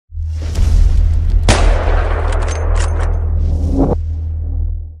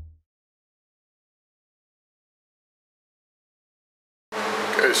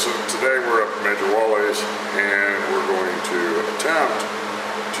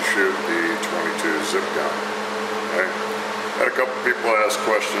Zip gun. Okay? Had a couple people ask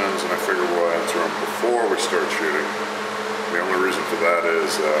questions, and I figured we'll answer them before we start shooting. The only reason for that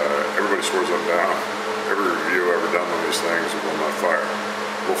is everybody swears I'm down. Every review I've ever done on these things will not fire.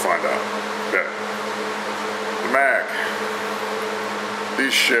 We'll find out. Okay. The mag.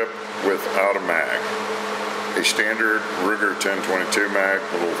 These ship without a mag. A standard Ruger 1022 mag,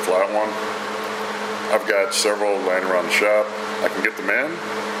 a little flat one. I've got several laying around the shop. I can get them in,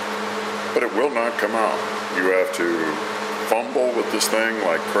 but it will not come out. You have to fumble with this thing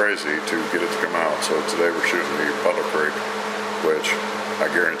like crazy to get it to come out. So today we're shooting the Puddle Creek, which I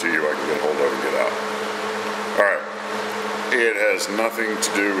guarantee you I can get a hold of and get out. All right, it has nothing to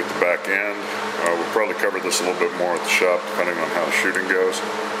do with the back end. We'll probably cover this a little bit more at the shop depending on how the shooting goes.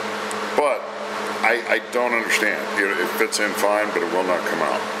 But I don't understand. It fits in fine, but it will not come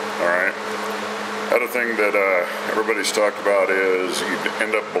out. All right. Other thing that everybody's talked about is you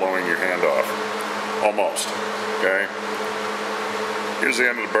end up blowing your hand off. Almost. Okay. Here's the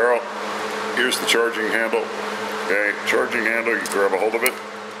end of the barrel. Here's the charging handle. Okay. Charging handle. You grab a hold of it.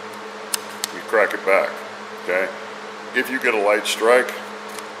 You crack it back. Okay. If you get a light strike,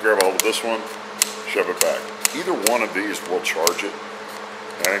 grab a hold of this one. Shove it back. Either one of these will charge it.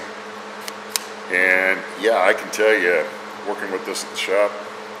 Okay. And yeah, I can tell you, working with this at the shop,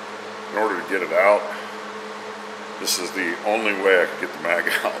 in order to get it out, this is the only way I can get the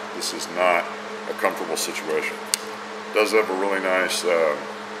mag out. This is not a comfortable situation. It does have a really nice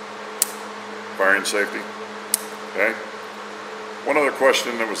firing safety. Okay. One other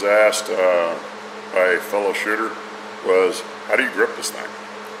question that was asked by a fellow shooter was, how do you grip this thing?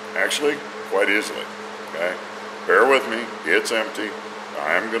 Actually, quite easily. Okay. Bear with me. It's empty.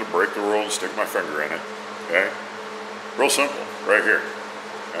 I'm going to break the rule and stick my finger in it. Okay. Real simple. Right here.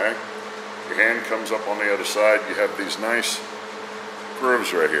 Okay. Your hand comes up on the other side. You have these nice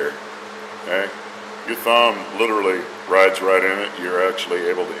grooves right here. Okay. Your thumb literally rides right in it. You're actually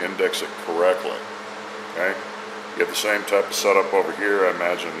able to index it correctly. Okay. You have the same type of setup over here. I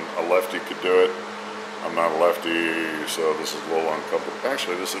imagine a lefty could do it. I'm not a lefty, so this is a little uncomfortable.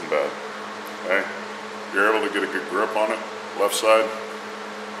 Actually, this isn't bad. Okay. You're able to get a good grip on it. Left side.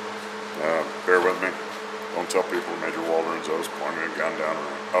 Bear with me. Don't tell people Major Waldron's always pointing a gun down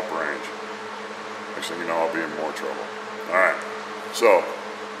uprange. Next thing you know, I'll be in more trouble. Alright, so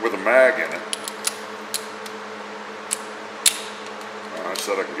with a mag in it, I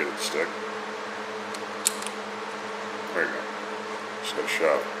said I can get it to stick. There you go. Just got a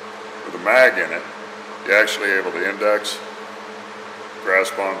shot. With a mag in it, you're actually able to index,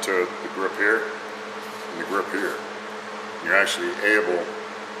 grasp onto it, the grip here, and the grip here. You're actually able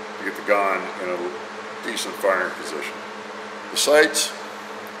to get the gun in a decent firing position. The sights,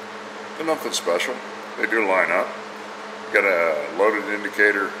 they're nothing special. They do line up. Got a loaded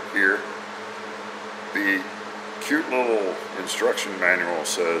indicator here. The cute little instruction manual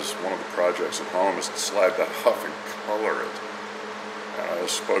says one of the projects at home is to slide that huff and color it. I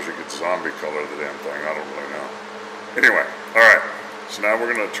suppose you could zombie color the damn thing. I don't really know. Anyway, all right. So now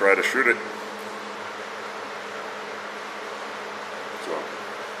we're going to try to shoot it. So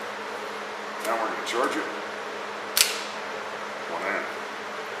now we're going to charge it. One end.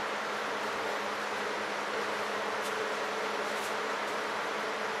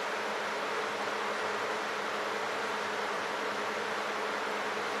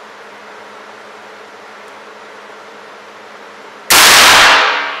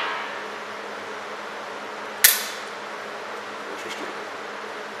 Interesting.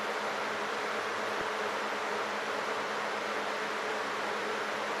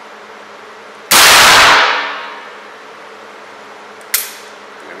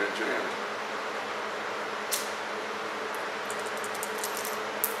 And it jammed.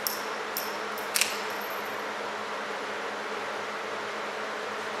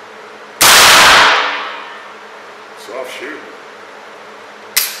 Soft shoot.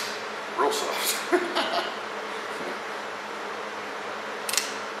 Real soft.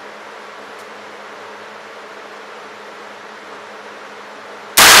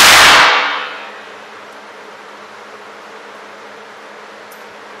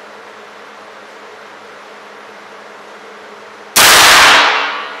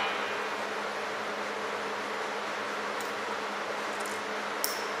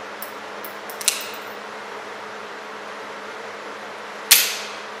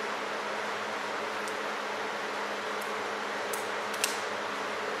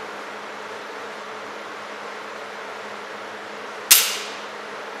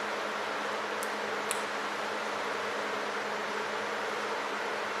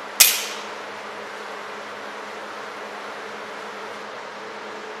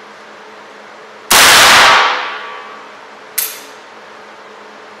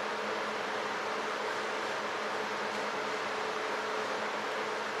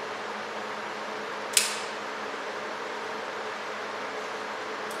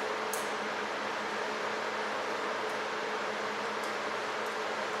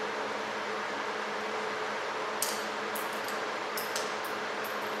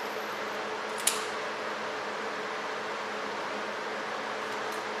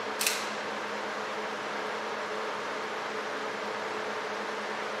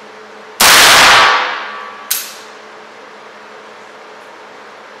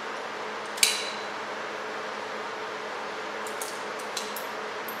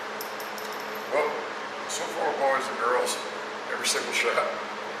 So far, boys and girls, every single shot,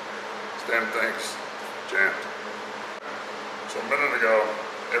 this damn thing's jammed. So a minute ago,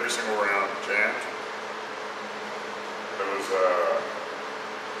 every single round jammed. It was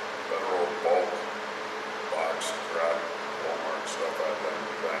Federal bulk box crap, Walmart stuff I had done in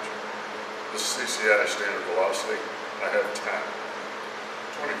the bench. This is CCI standard velocity. I have 10.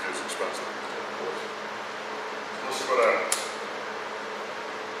 22 is expensive these days, boys. So let's see what happens.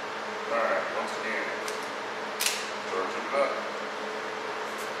 Alright, once again, charge it up.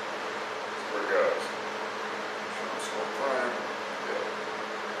 That's where it goes. Show slow prime. Yeah.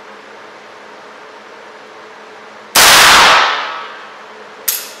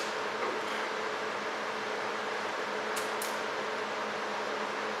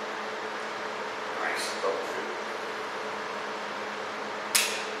 Nice double fit.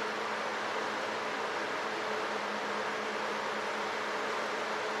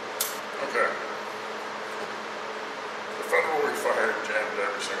 Okay. The Federal we fired jammed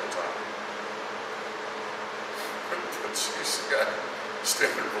every single time. But CCI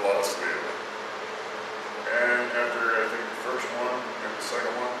standard velocity in it. And after I think the first one and the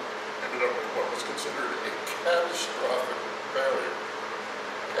second one ended up with what was considered a catastrophic failure.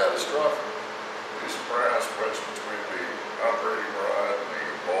 Catastrophic. Piece of brass wedged between the operating rod and the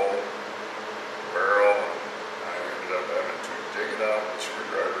ball barrel. I ended up having to dig it out with a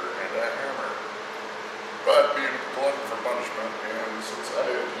screwdriver and a hammer. But being a glutton for punishment, and since I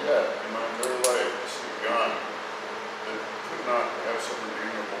had yet in my entire life to see a gun that could not have some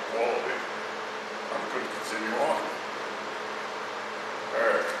redeemable quality, I'm going to continue on.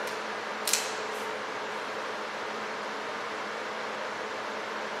 Alright.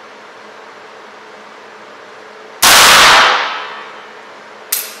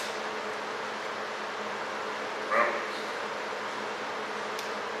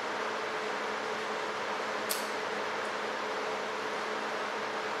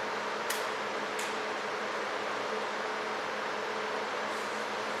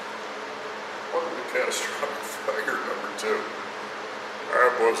 Welcome to catastrophic failure number 2.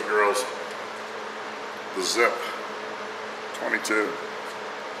 Alright, boys and girls. The Zip 22.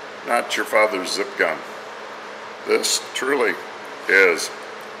 Not your father's zip gun. This truly is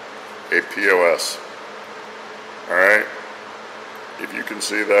a POS. Alright? If you can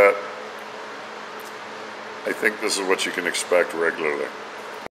see that, I think this is what you can expect regularly.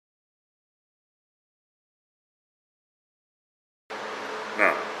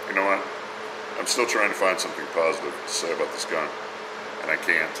 No, you know what? I'm still trying to find something positive to say about this gun, and I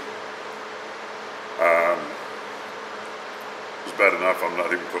can't. It's bad enough I'm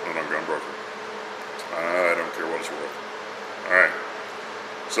not even putting it on Gunbroker. I don't care what it's worth. Alright,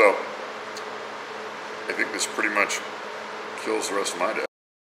 so I think this pretty much kills the rest of my day.